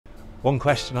One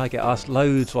question I get asked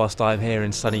loads whilst I'm here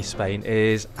in sunny Spain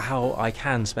is how I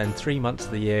can spend 3 months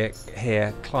of the year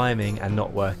here climbing and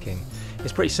not working.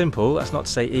 It's pretty simple, that's not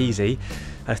to say easy.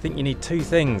 I think you need two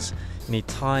things. You need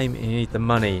time and you need the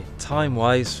money. Time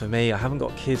wise, for me, I haven't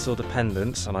got kids or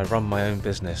dependents and I run my own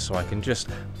business, so I can just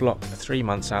block 3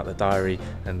 months out the diary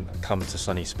and come to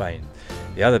sunny Spain.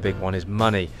 The other big one is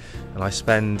money, and I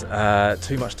spend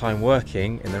too much time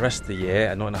working in the rest of the year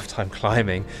and not enough time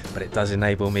climbing, but it does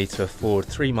enable me to afford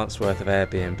 3 months worth of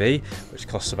Airbnb, which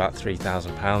costs about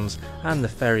 £3,000, and the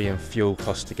ferry and fuel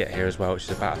cost to get here as well, which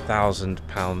is about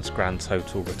 £1,000 grand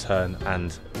total return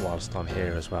and whilst I'm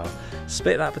here as well.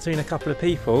 Split that between a couple of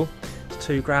people, it's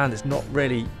 £2,000, it's not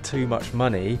really too much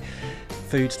money.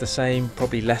 Food's the same,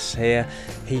 probably less here.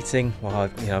 Heating, well,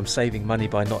 I'm saving money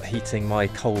by not heating my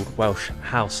cold Welsh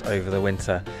house over the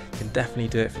winter. You can definitely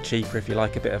do it for cheaper if you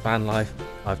like a bit of van life.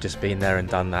 I've just been there and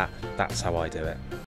done that. That's how I do it.